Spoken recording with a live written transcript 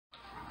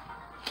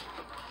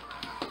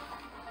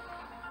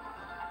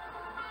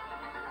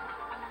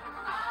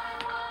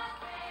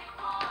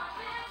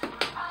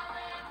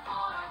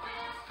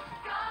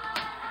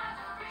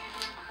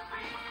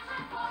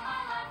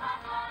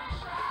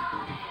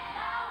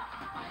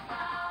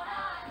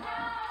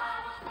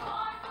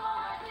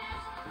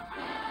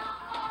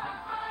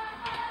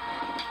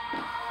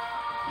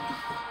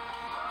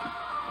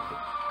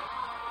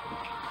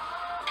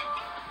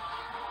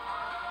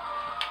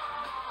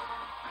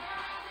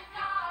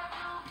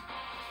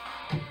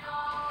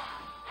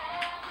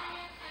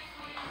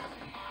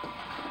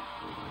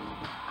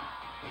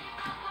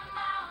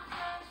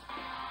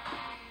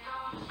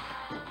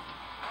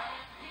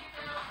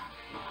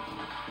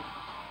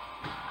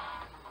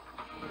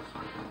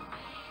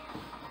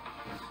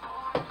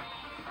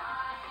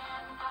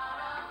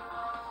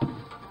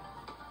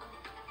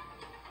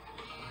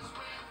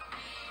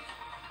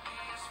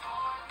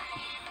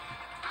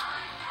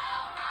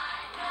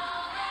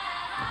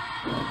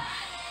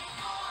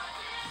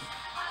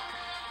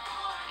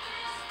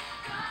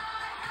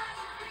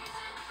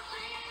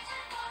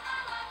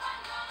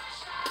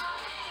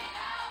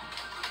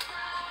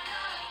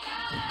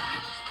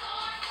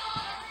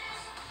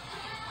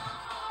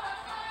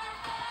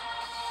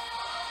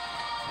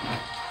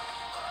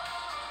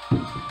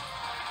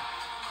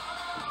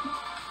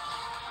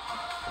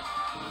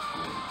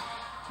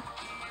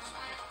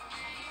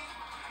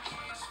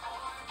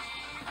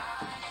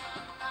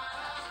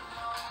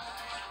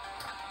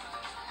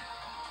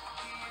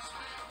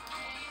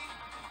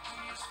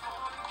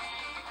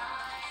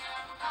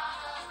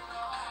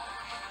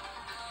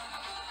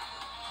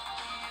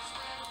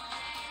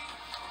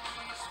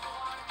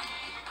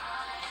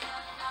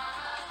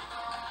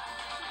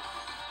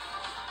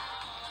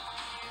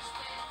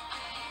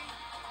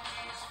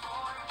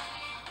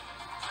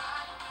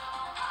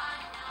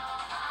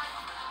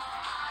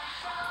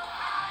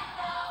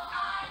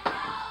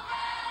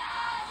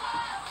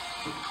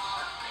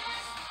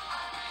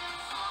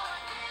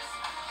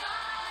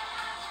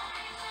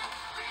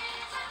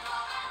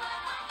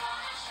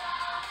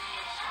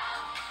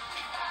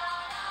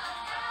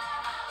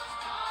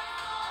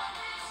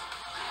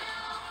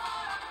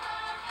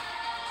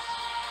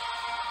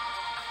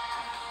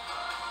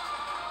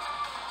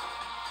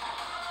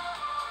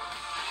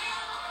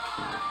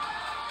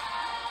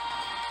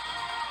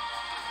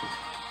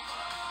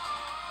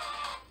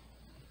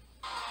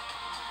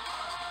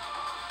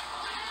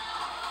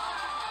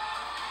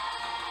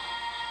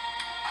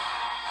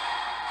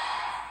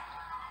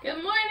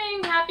Good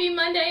morning, happy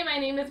Monday. My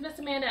name is Miss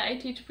Amanda. I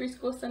teach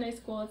preschool Sunday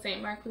school at St.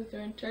 Mark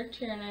Lutheran Church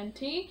here in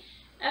NT.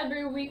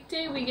 Every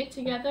weekday we get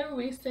together,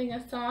 we sing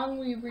a song,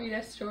 we read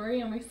a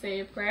story, and we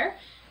say a prayer.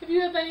 If you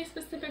have any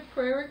specific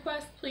prayer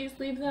requests, please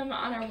leave them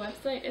on our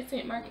website at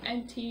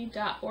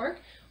stmarknt.org.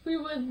 We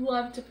would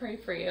love to pray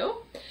for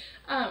you.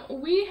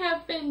 We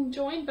have been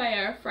joined by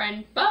our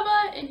friend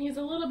Bubba, and he's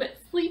a little bit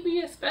sleepy,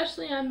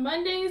 especially on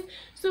Mondays.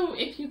 So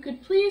if you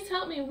could please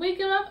help me wake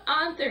him up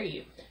on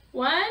 3.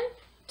 1,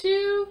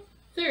 2,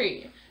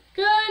 3.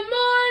 Good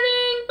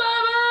morning,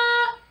 Bubba!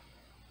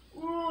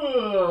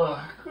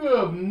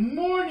 Good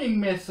morning,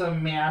 Miss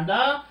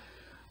Amanda.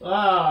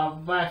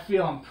 I'm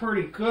feeling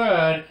pretty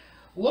good.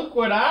 Look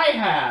what I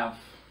have.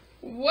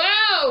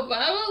 Wow,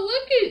 Bubba,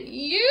 look at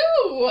you!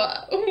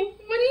 What do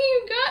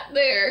you got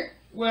there?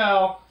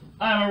 Well,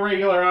 I'm a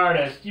regular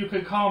artist. You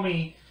could call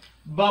me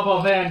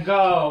Bubba Van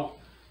Gogh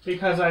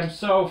because I'm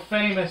so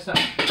famous.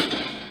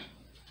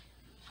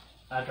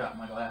 I dropped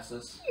my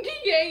glasses.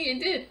 Yeah, you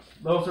did.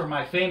 Those are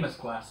my famous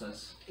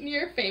glasses.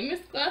 Your famous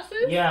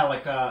glasses? Yeah,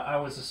 like I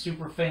was a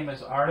super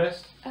famous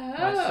artist. Oh.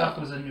 My stuff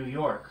was in New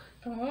York.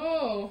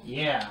 Oh.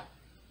 Yeah,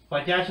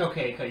 but that's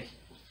okay, cause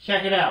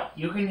check it out.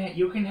 You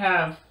can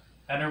have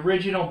an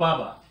original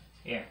Bubba.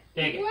 Here,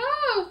 take it.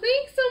 Wow,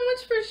 thanks so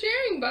much for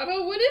sharing,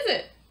 Bubba. What is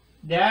it?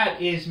 That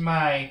is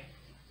my.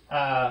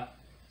 Well,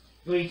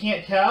 you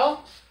can't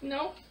tell.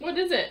 No. What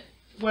is it?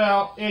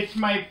 Well, it's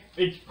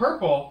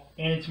purple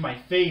and it's my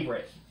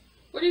favorite.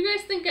 What do you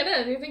guys think it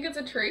is? Do you think it's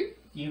a tree?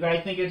 You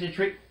guys think it's a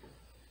tree?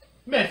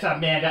 Miss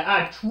Amanda,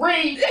 a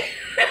tree?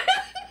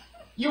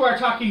 You are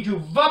talking to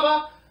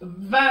Bubba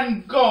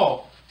Van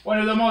Gogh, one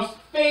of the most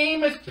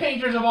famous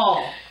painters of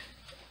all.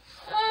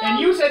 And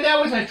you said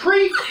that was a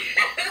tree?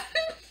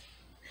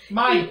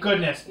 My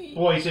goodness,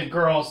 boys and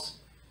girls.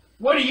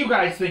 What do you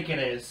guys think it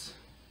is?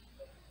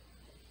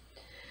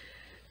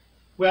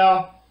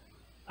 Well,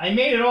 I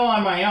made it all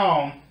on my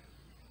own,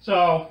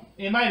 so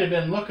it might have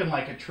been looking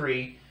like a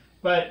tree,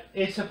 but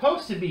it's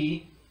supposed to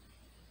be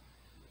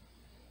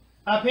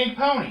a pink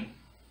pony.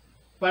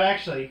 But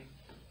actually,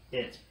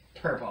 it's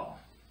purple.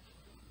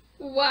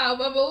 Wow,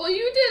 Bubba. Well,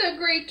 you did a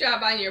great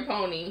job on your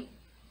pony.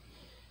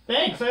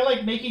 Thanks, I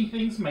like making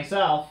things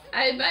myself.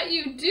 I bet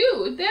you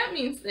do. That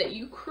means that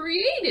you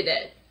created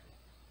it.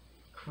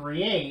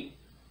 Create?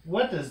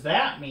 What does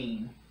that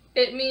mean?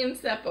 It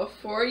means that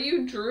before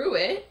you drew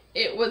it,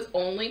 it was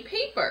only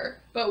paper.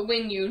 But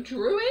when you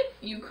drew it,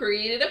 you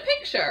created a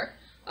picture.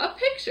 A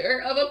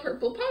picture of a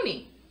purple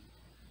pony.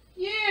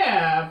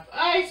 Yeah,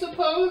 I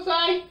suppose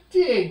I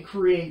did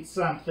create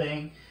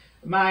something.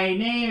 My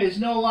name is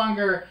no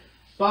longer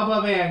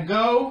Bubba Van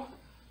Gogh,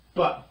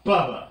 but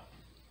Bubba,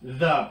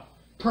 the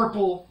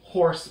Purple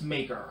Horse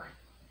Maker.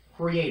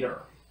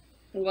 Creator.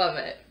 Love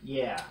it.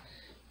 Yeah.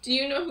 Do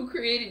you know who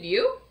created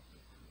you?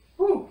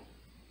 Who?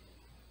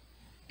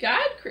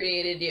 God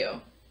created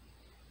you.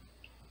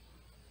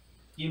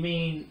 You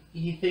mean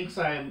he thinks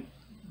I'm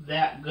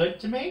that good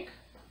to make?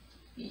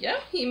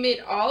 Yep, he made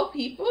all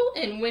people,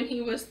 and when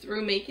he was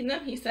through making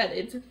them, he said,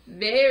 it's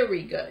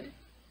very good.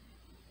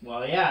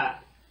 Well, yeah.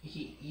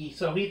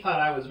 So he thought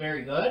I was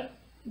very good?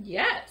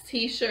 Yes,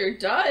 he sure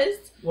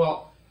does.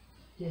 Well,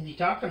 did he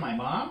talk to my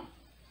mom?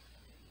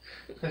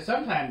 Because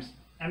sometimes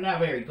I'm not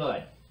very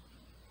good.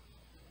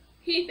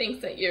 He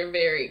thinks that you're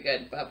very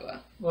good, Bubba.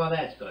 Well,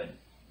 that's good.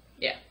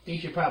 Yeah. You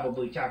should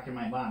probably talk to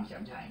my mom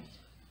sometimes.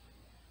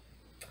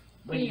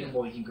 What do you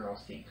boys and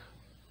girls think?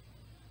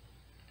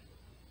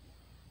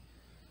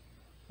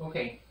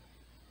 Okay.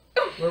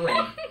 We're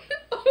ready.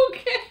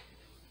 Okay.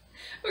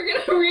 We're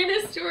going to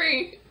read a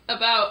story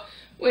about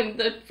when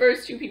the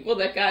first two people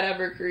that God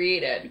ever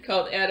created,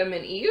 called Adam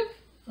and Eve.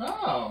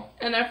 Oh.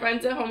 And our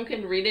friends at home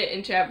can read it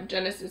in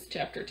Genesis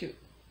chapter 2.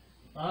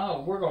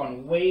 Oh, we're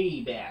going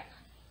way back.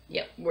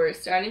 Yep, we're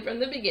starting from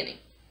the beginning.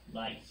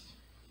 Nice.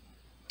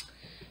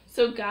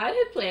 So God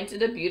had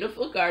planted a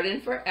beautiful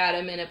garden for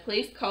Adam in a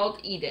place called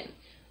Eden.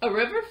 A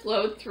river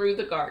flowed through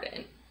the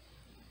garden.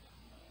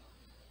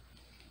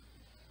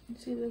 You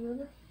see the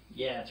river?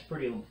 Yeah, it's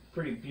a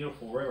pretty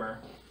beautiful river.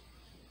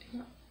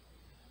 Yeah.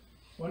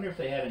 Wonder if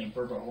they had any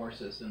purple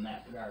horses in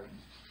that garden.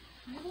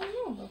 I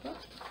don't know, Bubba.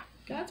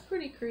 God's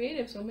pretty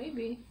creative, so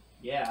maybe.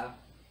 Yeah.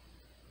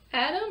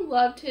 Adam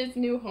loved his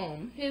new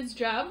home. His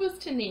job was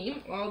to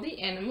name all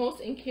the animals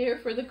and care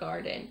for the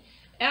garden.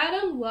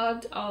 Adam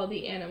loved all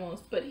the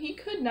animals, but he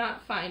could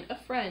not find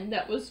a friend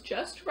that was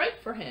just right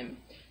for him.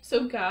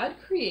 So God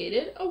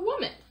created a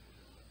woman.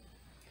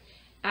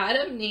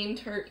 Adam named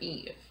her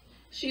Eve.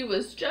 She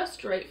was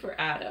just right for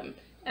Adam.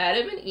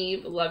 Adam and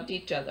Eve loved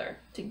each other.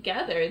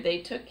 Together, they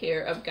took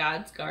care of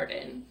God's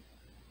garden.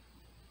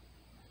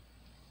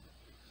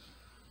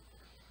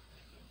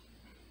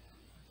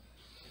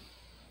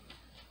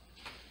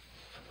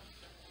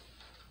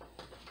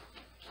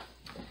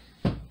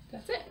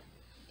 That's it.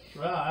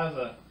 Well, that was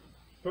a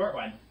short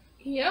one.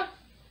 Yeah.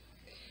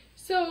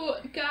 So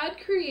God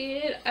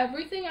created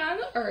everything on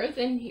the earth,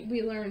 and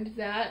we learned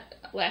that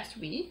last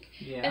week.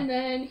 Yeah. And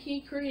then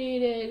he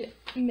created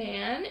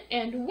man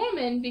and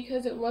woman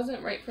because it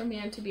wasn't right for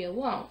man to be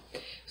alone.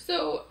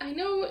 So I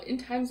know in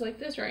times like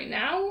this right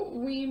now,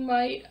 we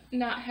might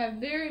not have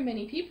very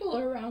many people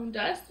around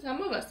us.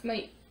 Some of us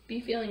might be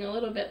feeling a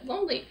little bit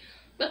lonely.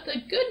 But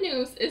the good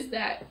news is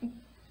that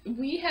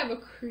we have a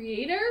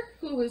creator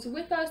who is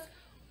with us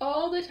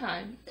all the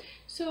time.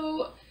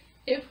 So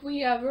if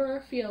we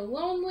ever feel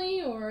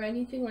lonely or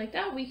anything like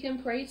that, we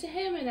can pray to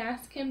him and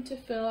ask him to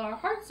fill our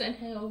hearts, and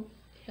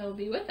he'll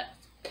be with us.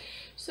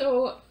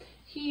 So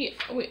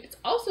it's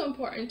also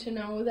important to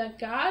know that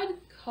God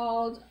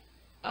called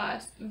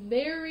us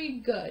very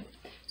good.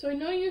 So I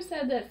know you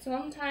said that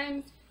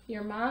sometimes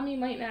your mommy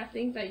might not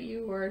think that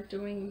you were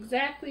doing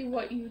exactly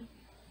what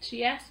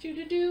she asked you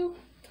to do,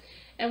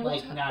 and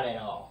not at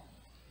all.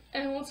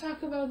 And we'll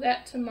talk about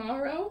that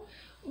tomorrow.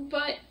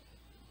 But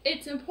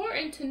it's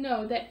important to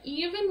know that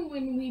even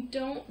when we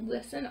don't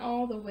listen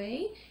all the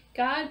way,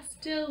 God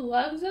still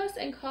loves us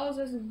and calls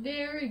us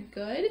very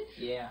good.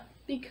 Yeah.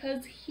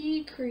 Because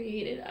he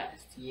created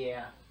us.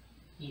 Yeah.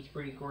 He's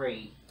pretty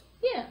great.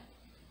 Yeah.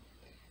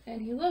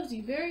 And he loves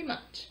you very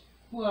much.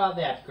 Well,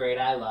 that's great.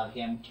 I love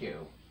him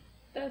too.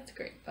 That's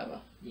great, Bubba.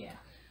 Yeah.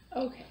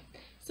 Okay.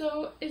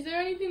 So, is there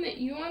anything that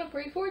you want to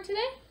pray for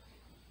today?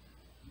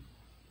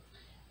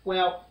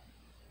 Well,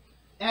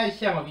 as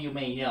some of you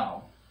may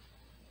know,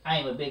 I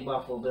am a big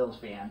Buffalo Bills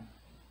fan,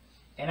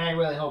 and I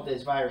really hope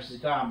this virus is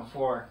gone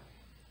before,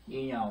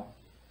 the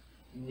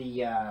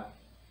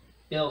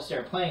Bills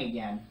start playing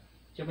again.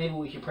 So maybe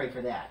we should pray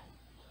for that.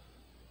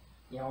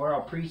 We're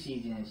all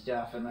preseason and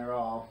stuff, and they're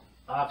all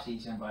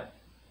off-season, but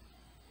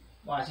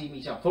want to see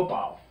me some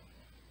football.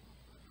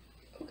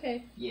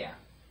 Okay. Yeah.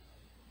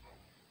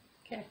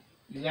 Okay.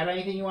 You got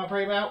anything you want to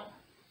pray about?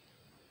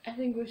 I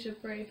think we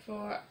should pray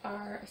for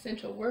our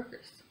essential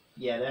workers.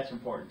 Yeah, that's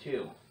important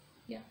too.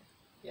 Yeah.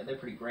 Yeah, they're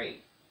pretty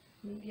great.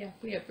 Yeah,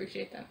 we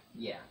appreciate them.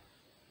 Yeah.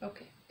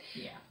 Okay.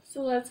 Yeah.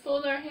 So let's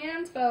fold our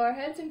hands, bow our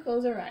heads, and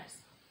close our eyes.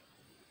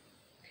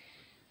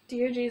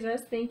 Dear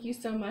Jesus, thank you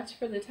so much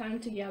for the time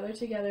to gather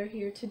together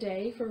here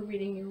today, for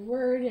reading your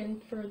word,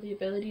 and for the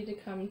ability to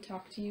come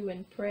talk to you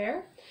in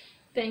prayer.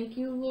 Thank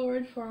you,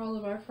 Lord, for all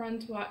of our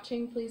friends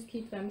watching. Please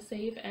keep them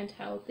safe and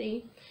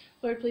healthy.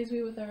 Lord, please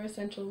be with our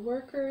essential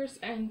workers,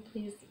 and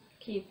please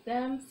keep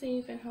them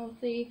safe and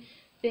healthy.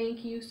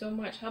 Thank you so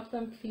much. Help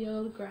them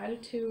feel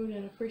gratitude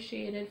and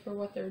appreciated for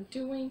what they're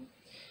doing.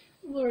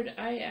 Lord,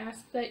 I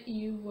ask that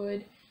you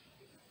would,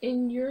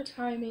 in your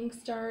timing,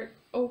 start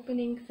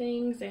opening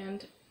things,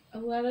 and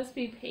let us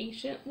be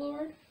patient,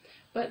 Lord.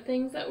 But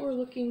things that we're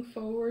looking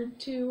forward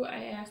to,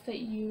 I ask that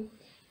you,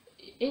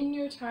 in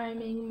your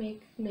timing,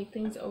 make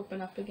things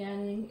open up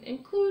again,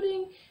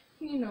 including,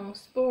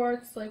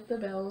 sports like the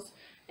Bills.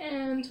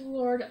 And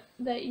Lord,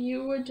 that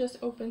you would just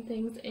open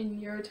things in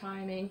your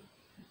timing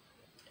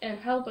and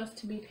help us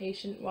to be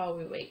patient while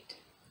we wait.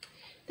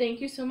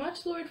 Thank you so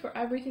much, Lord, for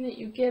everything that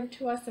you give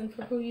to us and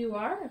for who you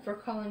are and for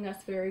calling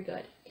us very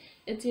good.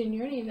 It's in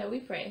your name that we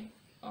pray.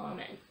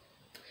 Amen.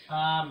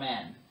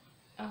 Amen.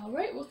 All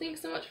right. Well,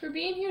 thanks so much for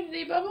being here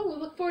today, Bubba. We'll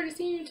look forward to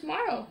seeing you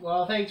tomorrow.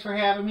 Well, thanks for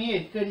having me.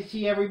 It's good to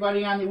see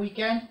everybody on the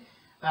weekend.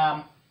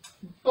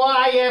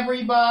 Bye,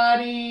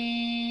 everybody.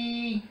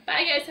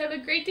 Bye, guys. Have a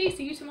great day.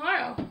 See you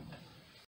tomorrow.